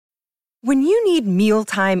When you need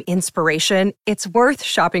mealtime inspiration, it's worth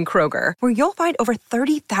shopping Kroger, where you'll find over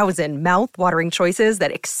 30,000 mouth-watering choices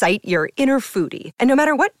that excite your inner foodie. And no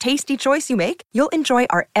matter what tasty choice you make, you'll enjoy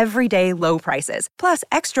our everyday low prices, plus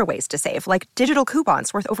extra ways to save, like digital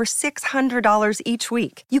coupons worth over $600 each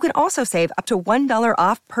week. You can also save up to $1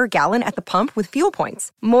 off per gallon at the pump with fuel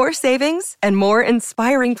points. More savings and more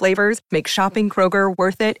inspiring flavors make shopping Kroger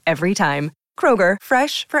worth it every time. Kroger,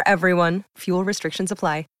 fresh for everyone. Fuel restrictions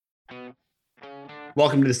apply.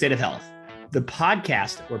 Welcome to The State of Health, the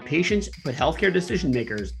podcast where patients put healthcare decision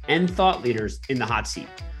makers and thought leaders in the hot seat.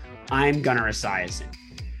 I'm Gunnar Esiason.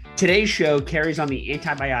 Today's show carries on the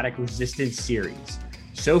antibiotic resistance series.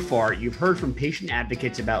 So far, you've heard from patient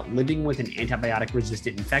advocates about living with an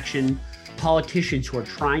antibiotic-resistant infection, politicians who are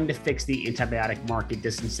trying to fix the antibiotic market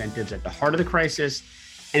disincentives at the heart of the crisis,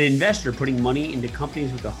 an investor putting money into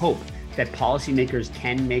companies with the hope that policymakers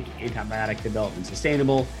can make antibiotic development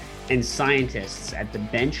sustainable, and scientists at the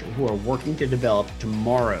bench who are working to develop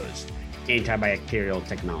tomorrow's antibacterial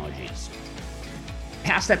technologies.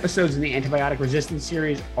 Past episodes in the antibiotic resistance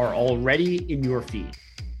series are already in your feed.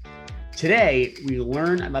 Today, we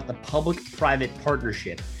learn about the public-private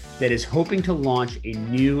partnership that is hoping to launch a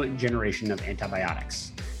new generation of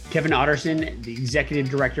antibiotics. Kevin Otterson, the executive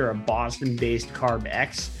director of Boston-based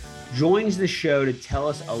CARB-X, joins the show to tell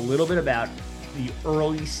us a little bit about the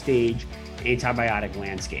early stage antibiotic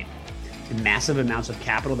landscape, the massive amounts of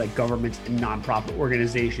capital that governments and nonprofit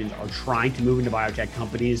organizations are trying to move into biotech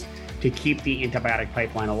companies to keep the antibiotic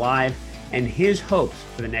pipeline alive, and his hopes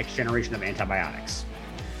for the next generation of antibiotics.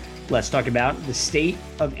 Let's talk about the state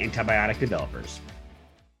of antibiotic developers.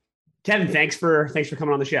 Kevin, thanks for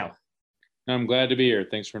coming on the show. I'm glad to be here.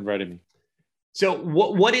 Thanks for inviting me. So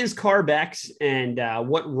what is CARB-X and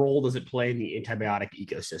what role does it play in the antibiotic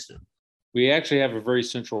ecosystem? We actually have a very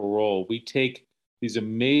central role. We take these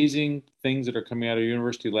amazing things that are coming out of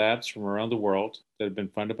university labs from around the world that have been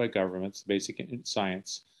funded by governments, basic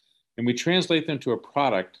science, and we translate them to a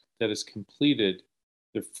product that has completed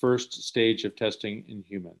the first stage of testing in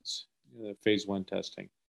humans, phase 1 testing.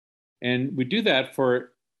 And we do that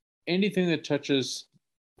for anything that touches,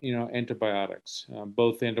 antibiotics,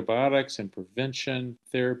 both antibiotics and prevention,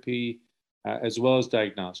 therapy, as well as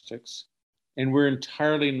diagnostics. And we're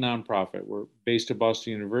entirely nonprofit. We're based at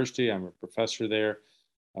Boston University. I'm a professor there.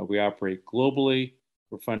 We operate globally.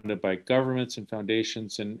 We're funded by governments and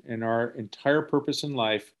foundations. And our entire purpose in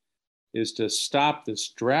life is to stop this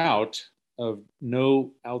drought of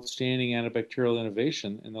no outstanding antibacterial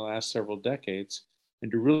innovation in the last several decades,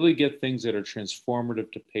 and to really get things that are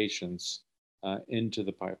transformative to patients into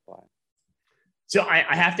the pipeline. So I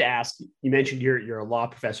have to ask, you mentioned you're a law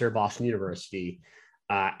professor at Boston University.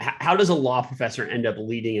 How does a law professor end up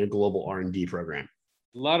leading a global R&D program?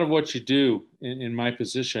 A lot of what you do in my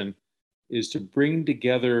position is to bring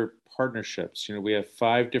together partnerships. We have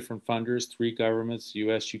 5 different funders, 3 governments,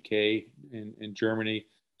 US, UK, and Germany,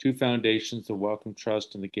 2 foundations, the Wellcome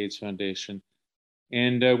Trust and the Gates Foundation.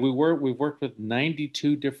 And we've worked with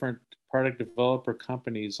 92 different product developer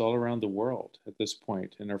companies all around the world at this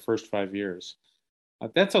point in our first 5 years.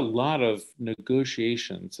 That's a lot of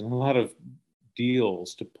negotiations and a lot of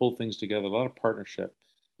deals to pull things together, a lot of partnership.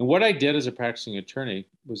 And what I did as a practicing attorney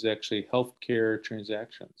was actually healthcare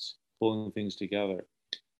transactions, pulling things together.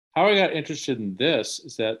 How I got interested in this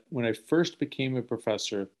is that when I first became a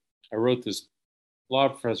professor, I wrote this, law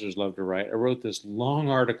professors love to write, I wrote this long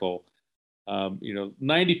article,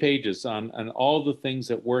 90 pages on all the things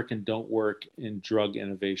that work and don't work in drug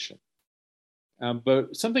innovation.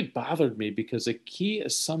 But something bothered me because a key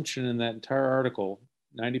assumption in that entire article,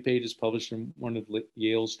 90 pages published in one of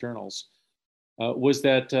Yale's journals, was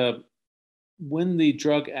that when the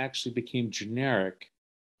drug actually became generic,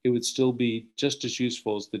 it would still be just as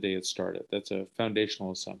useful as the day it started. That's a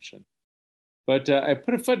foundational assumption. But I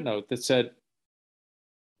put a footnote that said,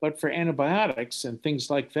 but for antibiotics and things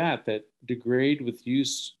like that degrade with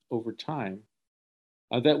use over time,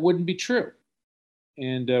 that wouldn't be true.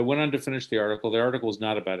 And went on to finish the article. The article is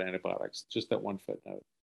not about antibiotics, just that one footnote.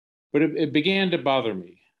 But it began to bother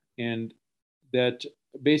me, and that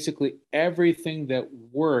basically everything that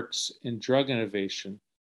works in drug innovation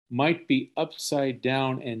might be upside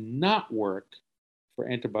down and not work for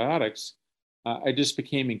antibiotics. I just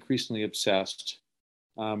became increasingly obsessed.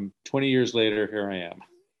 20 years later, here I am.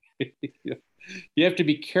 You have to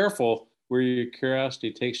be careful where your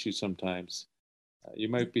curiosity takes you sometimes. You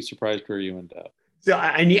might be surprised where you end up. So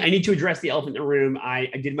I need to address the elephant in the room. I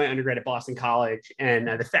did my undergrad at Boston College, and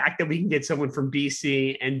the fact that we can get someone from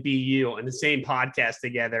BC and BU on the same podcast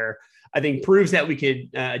together, I think proves that we could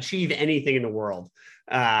achieve anything in the world.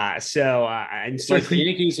 And like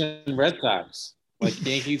Yankees and Red Sox,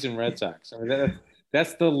 I mean,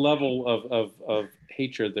 that's the level of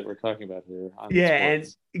hatred that we're talking about here. And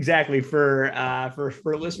exactly for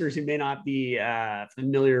listeners who may not be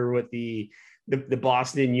familiar with the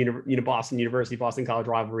Boston University Boston College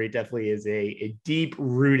rivalry, it definitely is a deep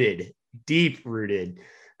rooted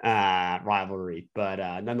rivalry, but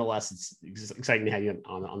nonetheless, it's exciting to have you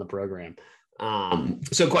on the program.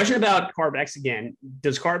 So question about CARB-X again.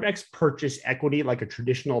 Does CARB-X purchase equity like a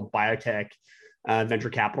traditional biotech venture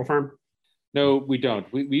capital firm? No, we don't.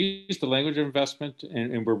 We use the language of investment,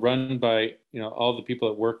 and we're run by all the people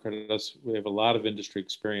that work at us. We have a lot of industry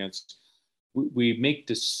experience. We make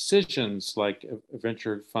decisions like a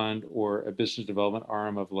venture fund or a business development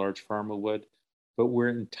arm of a large pharma would, but we're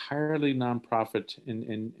entirely nonprofit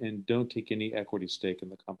and don't take any equity stake in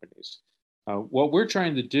the companies. What we're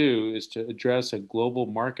trying to do is to address a global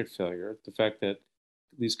market failure, the fact that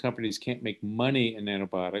these companies can't make money in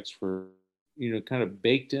antibiotics for, kind of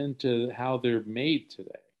baked into how they're made today.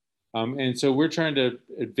 And so we're trying to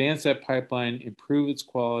advance that pipeline, improve its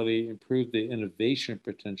quality, improve the innovation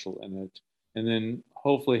potential in it, and then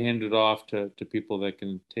hopefully hand it off to people that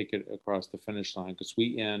can take it across the finish line, because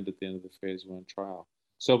we end at the end of the phase 1 trial.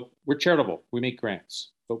 So we're charitable. We make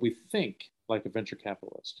grants, but we think like a venture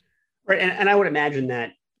capitalist. Right. And I would imagine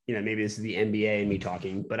that, maybe this is the MBA and me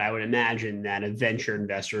talking, but I would imagine that a venture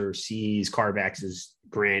investor sees CARB-X's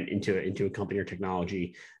grant into a company or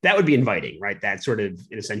technology. That would be inviting, right? That sort of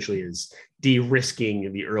essentially is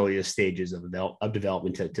de-risking the earliest stages of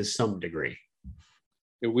development to some degree.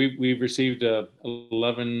 We've received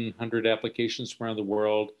 1,100 applications from around the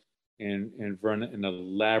world and run an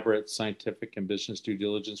elaborate scientific and business due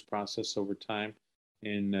diligence process over time,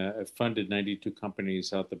 and have funded 92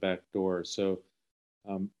 companies out the back door. So,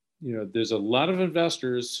 there's a lot of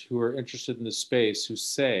investors who are interested in this space who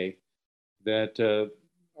say that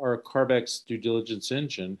our CARB-X due diligence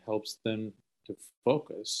engine helps them to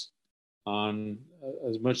focus on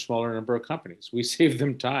a much smaller number of companies. We save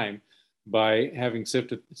them time by having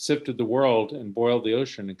sifted the world and boiled the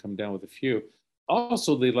ocean and come down with a few.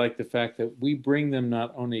 Also, they like the fact that we bring them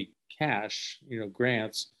not only cash,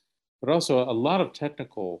 grants, but also a lot of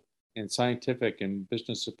technical and scientific and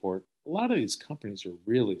business support. A lot of these companies are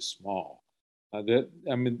really small.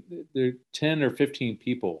 They're 10 or 15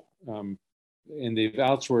 people, and they've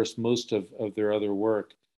outsourced most of their other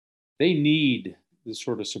work. They need the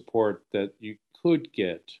sort of support that you could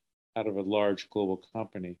get out of a large global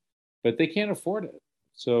company, but they can't afford it.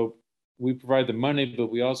 So we provide the money, but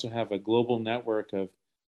we also have a global network of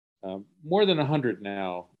more than 100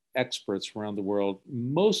 now experts around the world,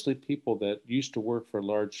 mostly people that used to work for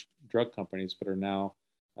large drug companies but are now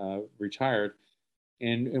retired.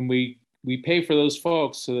 And we pay for those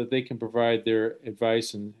folks so that they can provide their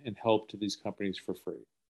advice and help to these companies for free.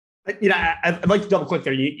 I'd like to double click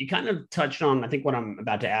there. You kind of touched on, I think, what I'm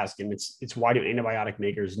about to ask, and it's why do antibiotic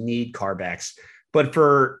makers need CARB-X? But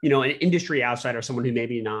for, an industry outsider, someone who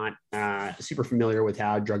maybe not super familiar with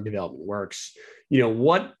how drug development works,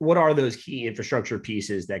 what are those key infrastructure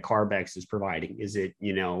pieces that CARB-X is providing? Is it,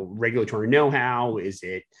 regulatory know-how? Is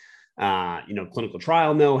it, clinical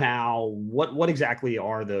trial know-how? What exactly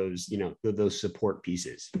are those, those support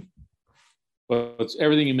pieces? Well, it's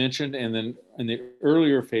everything you mentioned. And then in the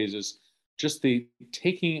earlier phases, just the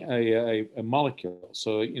taking a molecule.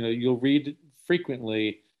 So, you'll read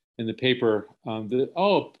frequently in the paper,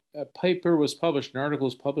 a paper was published, an article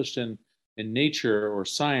was published in Nature or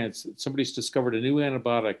Science. Somebody's discovered a new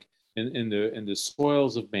antibiotic in the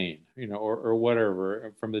soils of Maine, or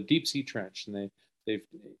whatever, from the deep sea trench. And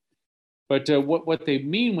what they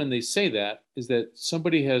mean when they say that is that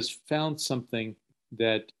somebody has found something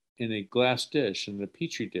that in a glass dish, in a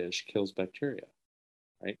petri dish, kills bacteria,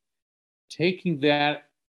 right? Taking that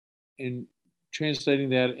and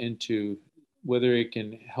translating that into whether it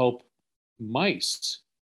can help mice,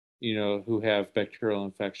 who have bacterial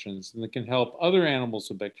infections, and it can help other animals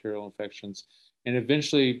with bacterial infections, and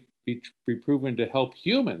eventually be proven to help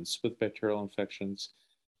humans with bacterial infections.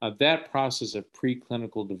 That process of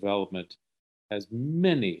preclinical development has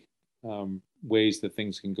many ways that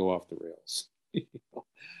things can go off the rails.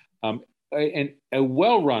 And a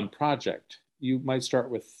well-run project, you might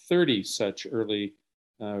start with 30 such early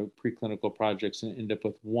preclinical projects and end up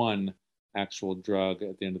with one actual drug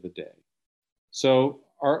at the end of the day. So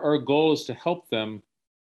our goal is to help them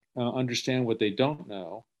understand what they don't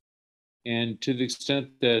know. And to the extent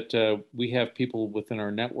that we have people within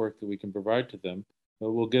our network that we can provide to them,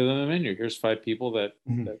 we'll give them a menu. Here's 5 people that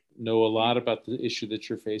know a lot about the issue that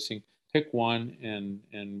you're facing. pick one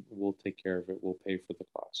and we'll take care of it. We'll pay for the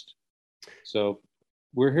cost. So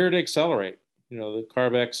we're here to accelerate. The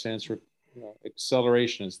CARB-X stands for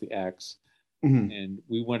acceleration is the X. Mm-hmm. And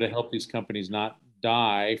we want to help these companies not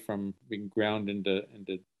die from being ground into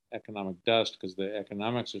economic dust because the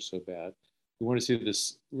economics are so bad. We want to see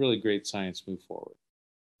this really great science move forward.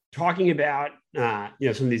 Talking about some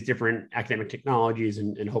of these different academic technologies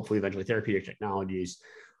and hopefully eventually therapeutic technologies,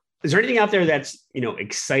 is there anything out there that's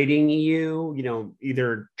exciting you?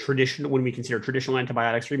 Either traditional, when we consider traditional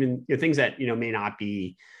antibiotics, or even things that may not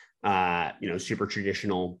be super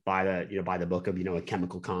traditional by the book of a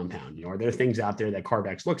chemical compound. Are there things out there that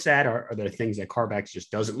CARB-X looks at, or are there things that CARB-X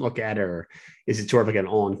just doesn't look at, or is it sort of like an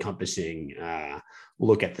all-encompassing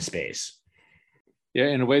look at the space? Yeah,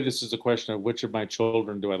 in a way, this is a question of which of my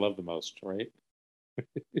children do I love the most, right?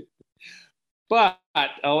 But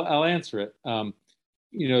I'll answer it.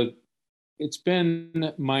 It's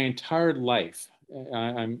been my entire life.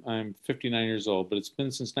 I'm 59 years old, but it's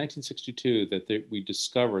been since 1962 that the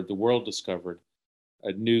world discovered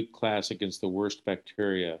a new class against the worst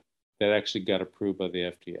bacteria that actually got approved by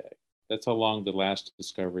the FDA. That's how long the last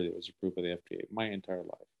discovery that was approved by the FDA, my entire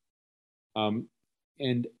life.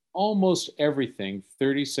 And almost everything,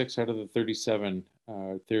 36 out of the 37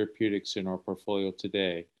 therapeutics in our portfolio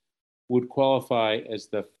today, would qualify as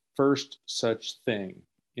the first such thing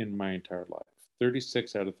in my entire life.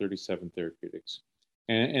 36 out of 37 therapeutics.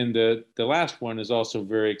 And the last one is also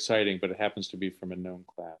very exciting, but it happens to be from a known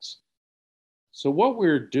class. So what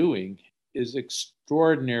we're doing is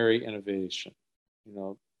extraordinary innovation.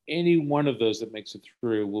 Any one of those that makes it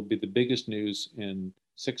through will be the biggest news in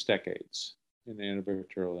 6 decades in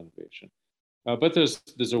antibacterial innovation. But there's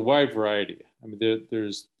a wide variety. I mean,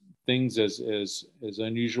 there's things as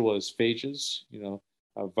unusual as phages,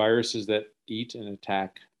 viruses that eat and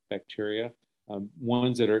attack bacteria,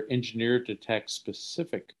 ones that are engineered to attack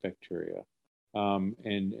specific bacteria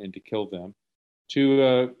and to kill them,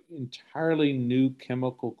 to entirely new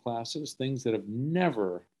chemical classes, things that have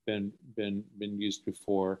never been used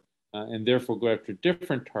before, and therefore go after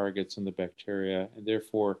different targets in the bacteria, and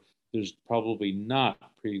therefore there's probably not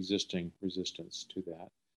pre-existing resistance to that.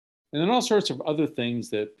 And then all sorts of other things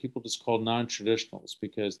that people just call non-traditionals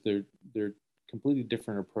because they're completely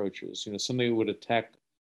different approaches. Something that would attack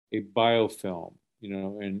a biofilm, in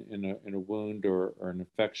a wound or an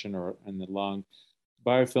infection or in the lung.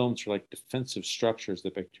 Biofilms are like defensive structures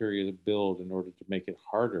that bacteria build in order to make it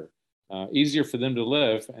harder, easier for them to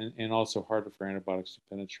live and also harder for antibiotics to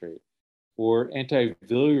penetrate. Or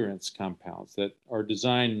antivirulence compounds that are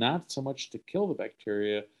designed not so much to kill the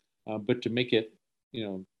bacteria, but to make it,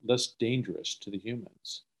 less dangerous to the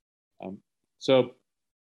humans. So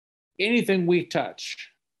anything we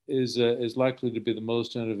touch is likely to be the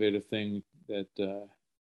most innovative thing that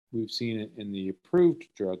we've seen in the approved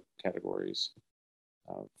drug categories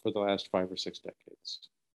for the last 5 or 6 decades.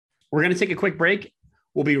 We're going to take a quick break.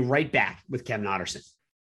 We'll be right back with Kevin Otterson.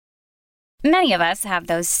 Many of us have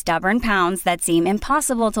those stubborn pounds that seem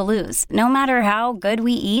impossible to lose, no matter how good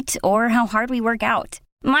we eat or how hard we work out.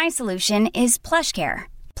 My solution is PlushCare.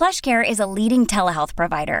 PlushCare is a leading telehealth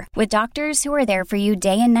provider with doctors who are there for you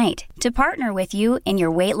day and night to partner with you in your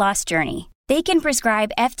weight loss journey. They can prescribe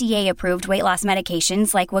FDA-approved weight loss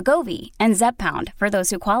medications like Wegovy and Zepbound for those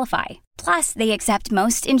who qualify. Plus, they accept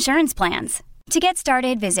most insurance plans. To get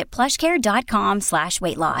started, visit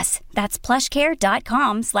plushcare.com/weightloss. That's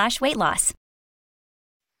plushcare.com/weightloss.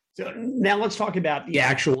 So now let's talk about the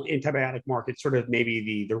actual antibiotic market, sort of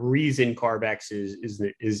maybe the reason CARB-X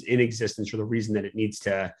is in existence, or the reason that it needs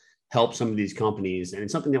to help some of these companies. And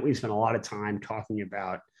it's something that we've spent a lot of time talking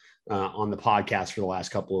about on the podcast for the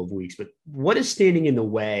last couple of weeks. But what is standing in the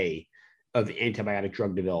way of antibiotic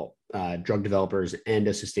drug developers and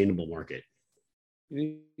a sustainable market?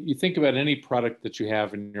 You think about any product that you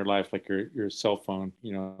have in your life, like your cell phone,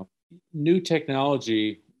 new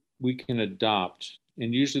technology we can adopt.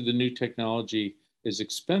 And usually the new technology is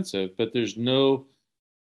expensive, but there's no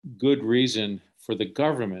good reason for the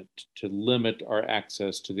government to limit our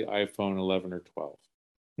access to the iPhone 11 or 12,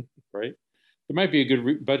 right? There might be a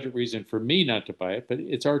good budget reason for me not to buy it, but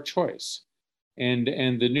it's our choice. And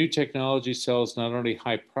the new technology sells not only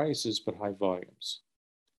high prices, but high volumes.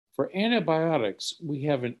 For antibiotics, we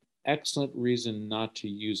have an excellent reason not to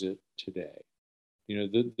use it today.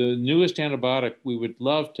 The newest antibiotic, we would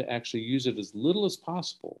love to actually use it as little as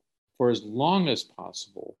possible for as long as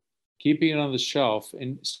possible, keeping it on the shelf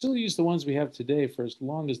and still use the ones we have today for as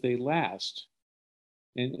long as they last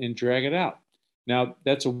and drag it out. Now,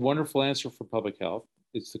 that's a wonderful answer for public health.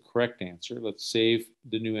 It's the correct answer. Let's save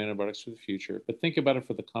the new antibiotics for the future. But think about it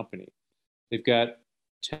for the company. They've got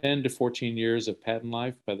 10 to 14 years of patent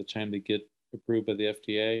life by the time they get approved by the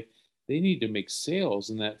FDA. They need to make sales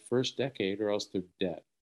in that first decade or else they're dead.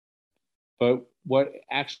 But what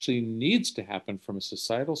actually needs to happen from a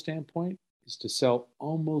societal standpoint is to sell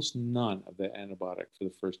almost none of the antibiotic for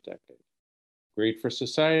the first decade. Great for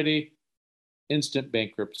society, instant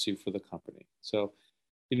bankruptcy for the company. So,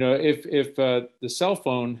 if the cell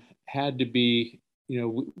phone had to be,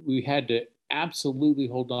 we had to absolutely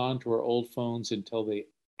hold on to our old phones until they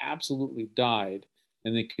absolutely died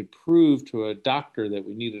and they could prove to a doctor that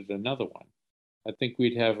we needed another one, I think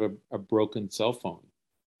we'd have a broken cell phone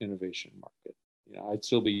innovation market. I'd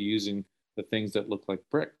still be using the things that look like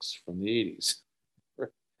bricks from the 80s.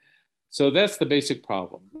 So that's the basic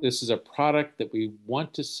problem. This is a product that we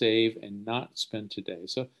want to save and not spend today.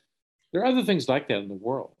 So there are other things like that in the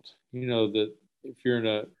world. That if you're in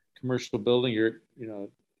a commercial building,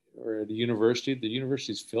 or at a university, the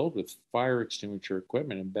university is filled with fire extinguisher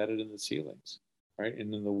equipment embedded in the ceilings, right,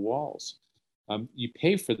 and in the walls. You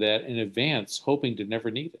pay for that in advance, hoping to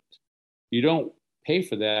never need it. You don't pay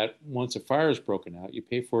for that once a fire is broken out. You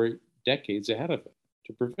pay for it decades ahead of it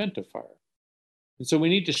to prevent a fire. And so we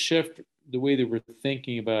need to shift the way that we're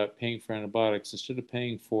thinking about paying for antibiotics. Instead of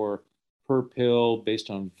paying for per pill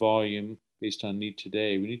based on volume, based on need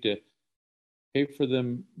today, we need to pay for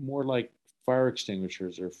them more like fire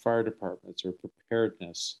extinguishers or fire departments or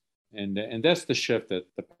preparedness. And that's the shift that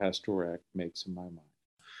the Pasteur Act makes in my mind.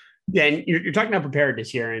 Yeah, and you're talking about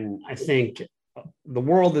preparedness here, and I think the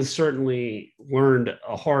world has certainly learned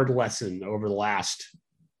a hard lesson over the last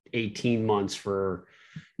 18 months for,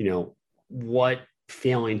 what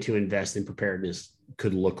failing to invest in preparedness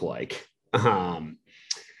could look like. And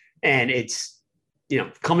it's,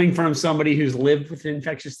 coming from somebody who's lived with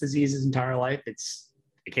infectious disease his entire life,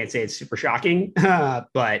 I can't say it's super shocking,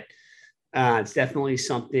 but it's definitely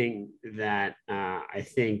something that I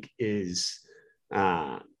think is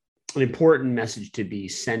an important message to be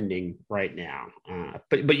sending right now.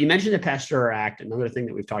 But you mentioned the Pasteur Act, another thing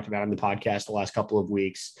that we've talked about on the podcast the last couple of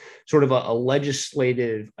weeks, sort of a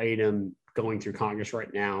legislative item going through Congress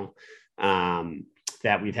right now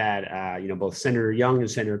that we've had, both Senator Young and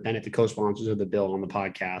Senator Bennett, the co-sponsors of the bill, on the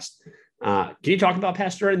podcast. Can you talk about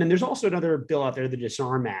Pasteur? And then there's also another bill out there, the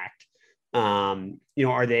Disarm Act. Are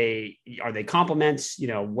they complements?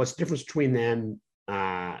 What's the difference between them?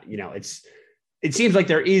 It seems like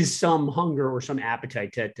there is some hunger or some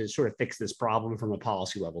appetite to sort of fix this problem from a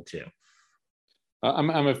policy level too. I'm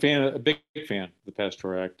a big fan of the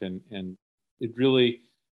Pasteur Act, and it really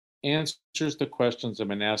answers the questions I've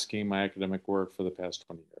been asking in my academic work for the past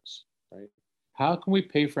 20 years, right? How can we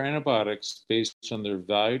pay for antibiotics based on their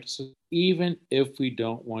value, even if we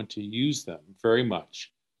don't want to use them very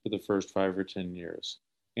much for the first 5 or 10 years?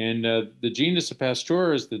 And the genius of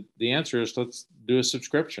Pasteur is that the answer is, let's do a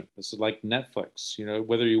subscription. This is like Netflix.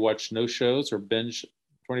 Whether you watch no shows or binge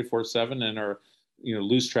 24/7 and are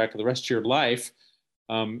lose track of the rest of your life,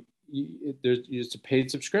 it's a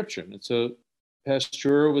paid subscription. And so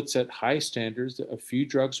Pasteur would set high standards. A few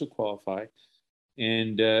drugs would qualify,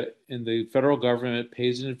 and the federal government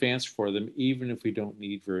pays in advance for them, even if we don't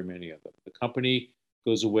need very many of them. The company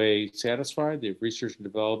goes away satisfied. The research and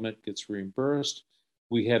development gets reimbursed.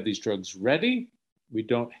 We have these drugs ready. We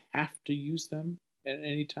don't have to use them at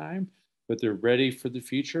any time, but they're ready for the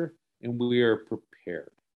future, and we are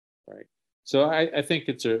prepared, right? So I think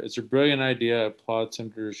it's a brilliant idea. I applaud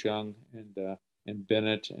Senators Young and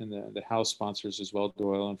Bennett and the House sponsors as well,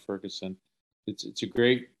 Doyle and Ferguson. It's a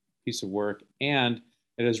great piece of work, and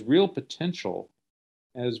it has real potential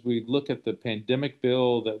as we look at the pandemic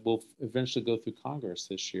bill that will eventually go through Congress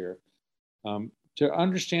this year, to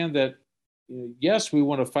understand that, yes, we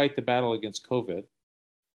want to fight the battle against COVID,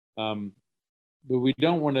 but we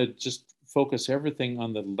don't want to just focus everything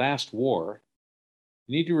on the last war.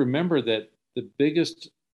 You need to remember that the biggest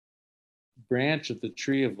branch of the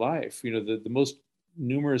tree of life, the most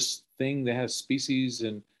numerous thing that has species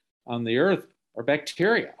on the earth are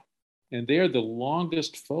bacteria. And they are the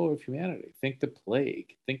longest foe of humanity. Think the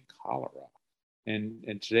plague, think cholera, and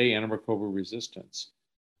today antimicrobial resistance.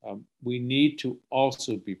 We need to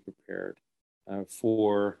also be prepared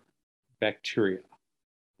for bacteria,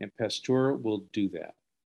 and Pasteur will do that.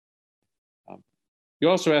 You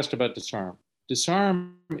also asked about Disarm.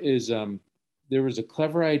 Disarm is, there was a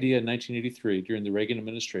clever idea in 1983 during the Reagan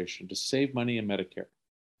administration to save money in Medicare.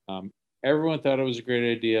 Everyone thought it was a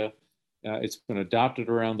great idea. It's been adopted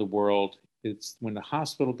around the world. It's when the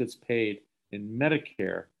hospital gets paid in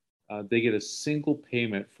Medicare, they get a single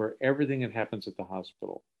payment for everything that happens at the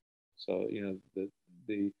hospital. So,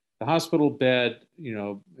 the hospital bed,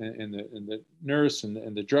 and the nurse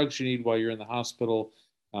and the drugs you need while you're in the hospital,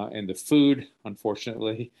 and the food,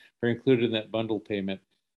 unfortunately, are included in that bundle payment.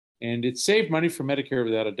 And it saved money for Medicare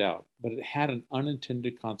without a doubt, but it had an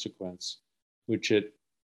unintended consequence, which it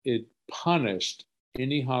punished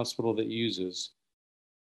any hospital that uses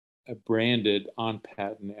a branded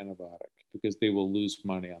on-patent antibiotic because they will lose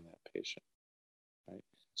money on that patient. Right?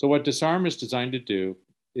 So what Disarm is designed to do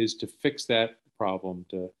is to fix that problem,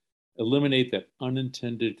 to eliminate that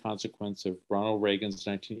unintended consequence of Ronald Reagan's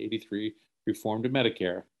 1983 reform to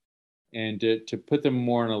Medicare, and to put them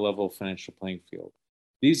more on a level financial playing field.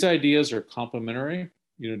 These ideas are complementary.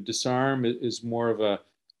 Disarm is more of a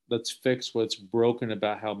let's fix what's broken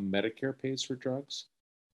about how Medicare pays for drugs.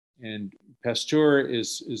 And Pasteur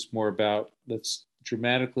is more about let's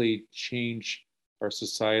dramatically change our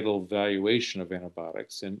societal valuation of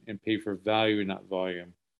antibiotics and pay for value, not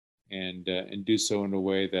volume, and do so in a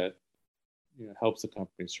way that helps the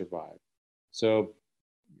company survive. So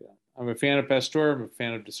I'm a fan of Pasteur. I'm a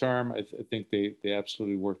fan of Disarm. I think they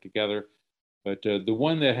absolutely work together. But the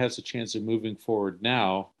one that has a chance of moving forward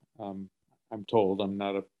now, I'm told, I'm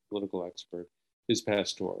not a political expert, is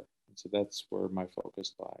Pasteur. And so that's where my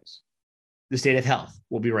focus lies. The State of Health.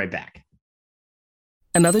 We'll be right back.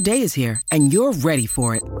 Another day is here, and you're ready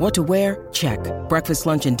for it. What to wear? Check. Breakfast,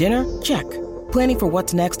 lunch, and dinner? Check. Planning for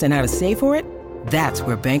what's next and how to save for it? That's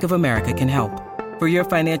where Bank of America can help. For your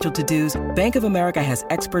financial to-dos, Bank of America has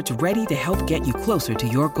experts ready to help get you closer to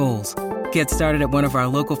your goals. Get started at one of our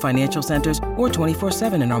local financial centers or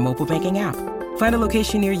 24/7 in our mobile banking app. Find a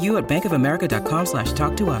location near you at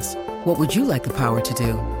bankofamerica.com/talktous. What would you like the power to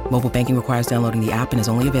do? Mobile banking requires downloading the app and is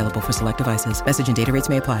only available for select devices. Message and data rates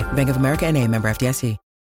may apply. Bank of America NA, member FDIC.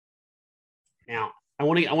 Now, I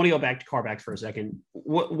want to go back to CARB-X for a second.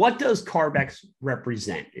 What does CARB-X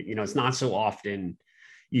represent? It's not so often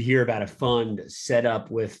you hear about a fund set up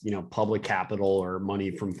with public capital or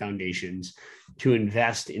money from foundations to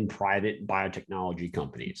invest in private biotechnology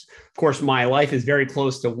companies. Of course, my life is very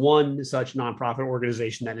close to one such nonprofit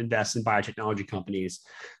organization that invests in biotechnology companies.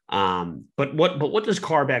 But what does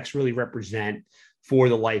CARB-X really represent for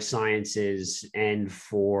the life sciences and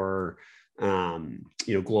for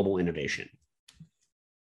global innovation?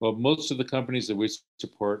 Well, most of the companies that we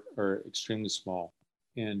support are extremely small.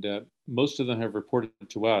 And most of them have reported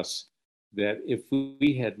to us that if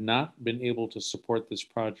we had not been able to support this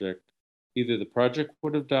project, either the project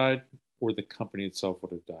would have died or the company itself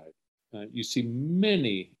would have died. You see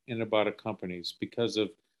many antibiotic companies, because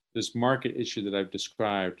of this market issue that I've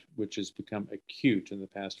described, which has become acute in the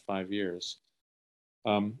past 5 years,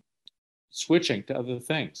 switching to other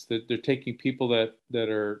things. They're taking people that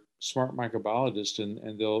are smart microbiologists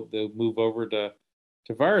and they'll move over to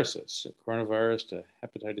viruses, coronavirus, to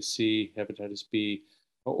hepatitis C, hepatitis B,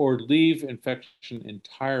 or leave infection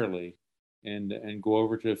entirely and go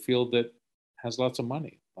over to a field that has lots of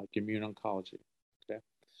money, like immune oncology. Okay,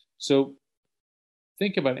 so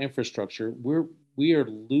think about infrastructure. We are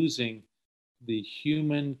losing the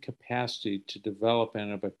human capacity to develop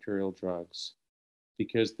antibacterial drugs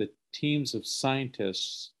because the teams of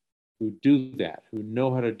scientists who do that, who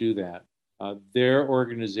know how to do that, their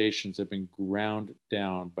organizations have been ground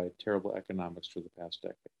down by terrible economics for the past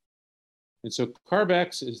decade. And so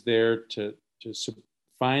CARB-X is there to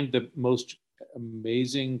find the most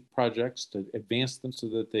amazing projects, to advance them so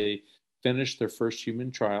that they finish their first human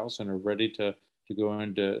trials and are ready to go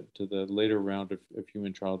into the later round of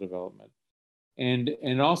human trial development.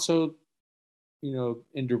 And also,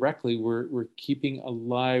 indirectly, we're keeping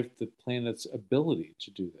alive the planet's ability to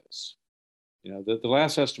do this. The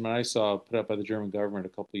last estimate I saw put up by the German government a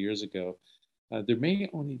couple of years ago, there may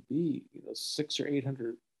only be 600 or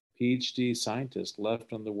 800 PhD scientists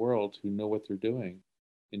left in the world who know what they're doing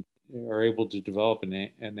and are able to develop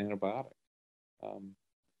an antibiotic.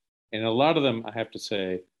 And a lot of them, I have to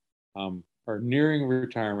say, are nearing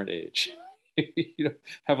retirement age,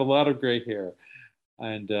 have a lot of gray hair.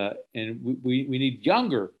 And we need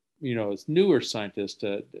younger, newer scientists,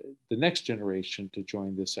 the next generation to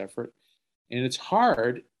join this effort. And it's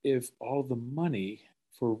hard if all the money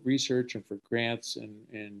for research and for grants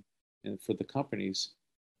and for the companies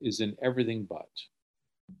is in everything but.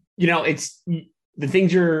 It's the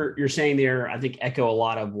things you're saying there, I think, echo a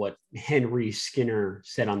lot of what Henry Skinner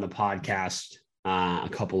said on the podcast a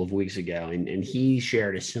couple of weeks ago. And he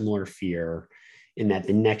shared a similar fear in that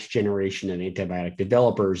the next generation of antibiotic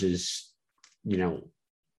developers is,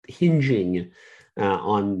 hinging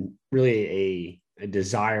on really a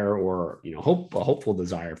desire or a hopeful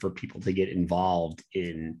desire for people to get involved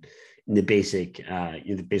in the basic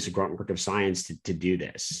groundwork of science to do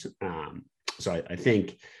this. So I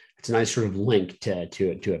think it's a nice sort of link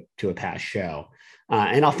to a past show.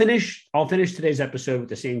 And I'll finish today's episode with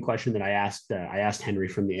the same question that I asked Henry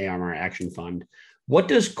from the AMR Action Fund. What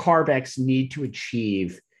does CARB-X need to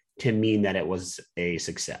achieve to mean that it was a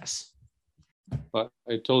success? Well,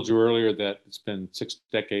 I told you earlier that it's been 6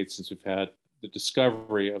 decades since we've had the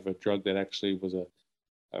discovery of a drug that actually was a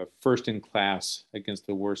first in class against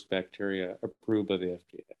the worst bacteria approved by the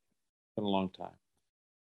FDA. It's been a long time.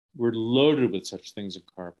 We're loaded with such things in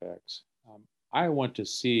CARB-X. I want to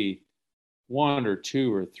see 1 or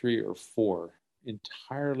 2 or 3 or 4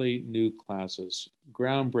 entirely new classes,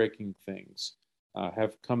 groundbreaking things,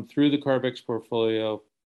 have come through the CARB-X portfolio,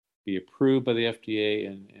 be approved by the FDA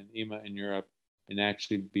and EMA in Europe, and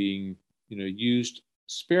actually being used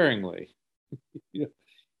sparingly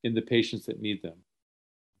in the patients that need them.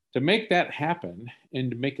 To make that happen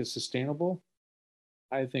and to make it sustainable,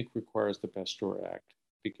 I think requires the PASTEUR Act,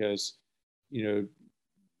 because even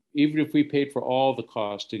if we paid for all the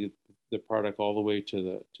cost to get the product all the way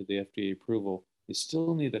to the FDA approval, you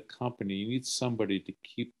still need a company. You need somebody to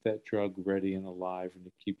keep that drug ready and alive and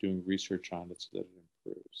to keep doing research on it so that it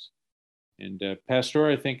improves. And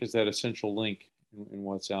PASTEUR, I think, is that essential link in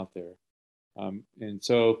what's out there. And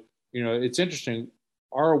so, it's interesting.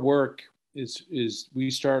 Our work is we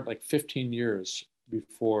start like 15 years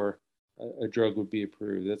before a drug would be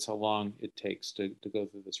approved. That's how long it takes to go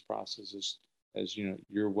through this process, as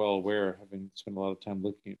you're well aware, having spent a lot of time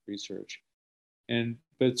looking at research.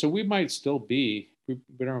 But so we might still be, we've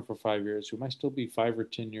been around for 5 years, we might still be 5 or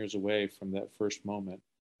 10 years away from that first moment,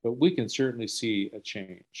 but we can certainly see a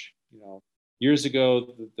change. Years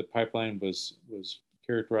ago, the pipeline was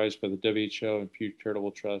characterized by the WHO and Pew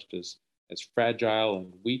Charitable Trust as fragile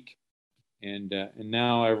and weak. And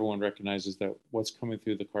now everyone recognizes that what's coming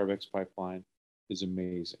through the CARB-X pipeline is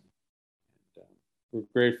amazing. And, we're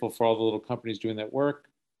grateful for all the little companies doing that work,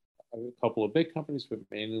 a couple of big companies, but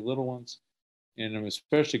mainly little ones. And I'm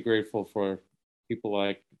especially grateful for people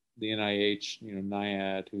like the NIH,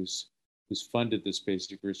 NIAID, who's funded this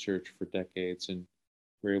basic research for decades, and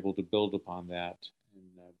we're able to build upon that and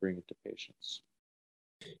bring it to patients.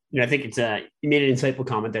 I think it's you made an insightful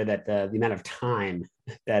comment there that the amount of time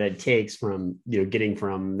that it takes from getting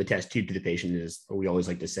from the test tube to the patient is, what we always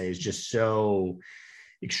like to say, is just so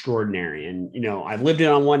extraordinary. And I've lived it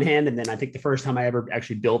on one hand, and then I think the first time I ever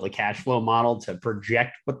actually built a cash flow model to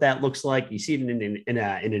project what that looks like, you see it in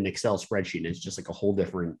an Excel spreadsheet, and it's just like a whole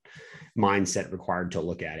different mindset required to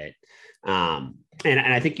look at it. And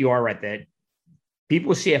I think you are right that people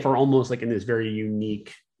with CF are almost like in this very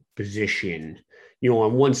unique position.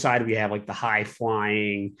 On one side, we have like the high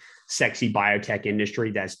flying, sexy biotech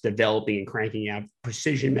industry that's developing and cranking out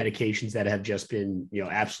precision medications that have just been,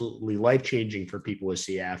 absolutely life-changing for people with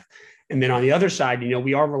CF. And then on the other side,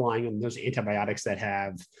 we are relying on those antibiotics that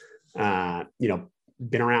have,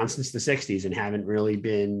 been around since the 60s and haven't really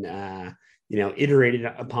been, iterated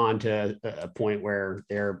upon to a point where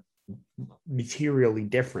they're materially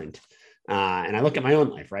different. And I look at my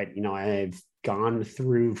own life, right? I've gone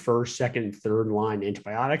through first, second, third line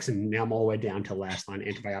antibiotics, and now I'm all the way down to last line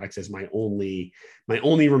antibiotics as my only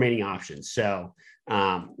remaining option. So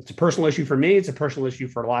it's a personal issue for me. It's a personal issue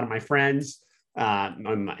for a lot of my friends,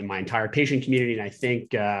 my entire patient community. And I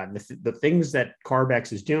think the things that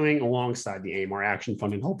CARB-X is doing alongside the AMR Action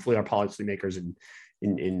Fund, and hopefully our policymakers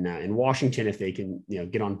in Washington, if they can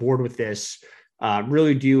get on board with this,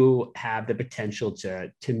 really do have the potential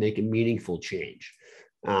to make a meaningful change.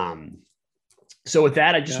 So with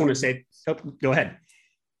that, I just want to say, go ahead.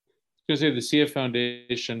 I was going to say the CF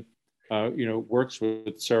Foundation, works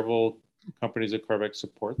with several companies that CARB-X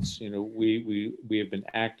supports. We have been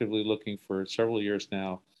actively looking for several years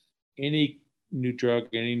now. Any new drug,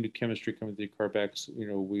 any new chemistry coming through CARB-X,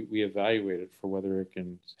 we evaluate it for whether it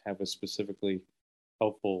can have a specifically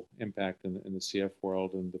helpful impact in the CF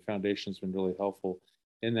world, and the foundation's been really helpful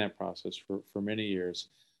in that process for many years.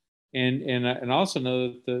 And I also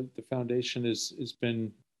know that the foundation has been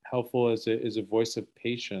helpful as a voice of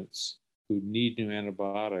patients who need new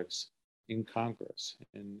antibiotics in Congress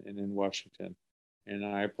and in Washington, and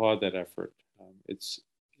I applaud that effort. It's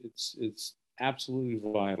absolutely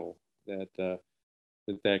vital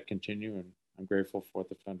that continue, and I'm grateful for what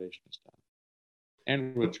the foundation has done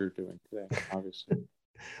and what you're doing today, obviously.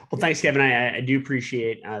 Well, thanks, Kevin. I do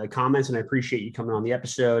appreciate the comments, and I appreciate you coming on the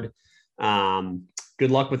episode. Good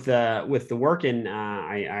luck with the work, and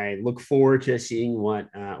I look forward to seeing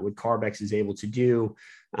what CARB-X is able to do.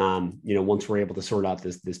 Once we're able to sort out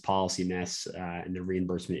this policy mess and the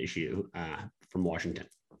reimbursement issue from Washington.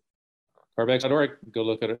 CARB-X.org. Go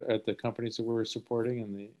look at the companies that we're supporting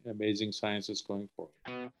and the amazing science that's going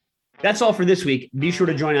forward. That's all for this week. Be sure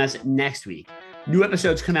to join us next week New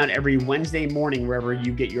episodes come out every Wednesday morning wherever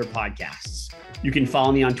you get your podcasts. You can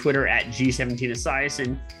follow me on Twitter at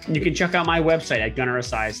G17Esiason, and you can check out my website at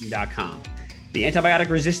GunnarEsiason.com. The antibiotic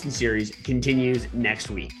resistance series continues next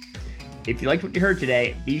week. If you liked what you heard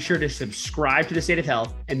today, be sure to subscribe to The State of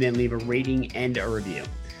Health and then leave a rating and a review.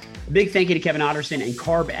 A big thank you to Kevin Otterson and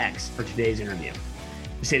CARB-X for today's interview.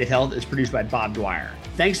 The State of Health is produced by Bob Dwyer.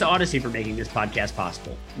 Thanks to Odyssey for making this podcast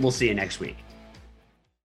possible. We'll see you next week.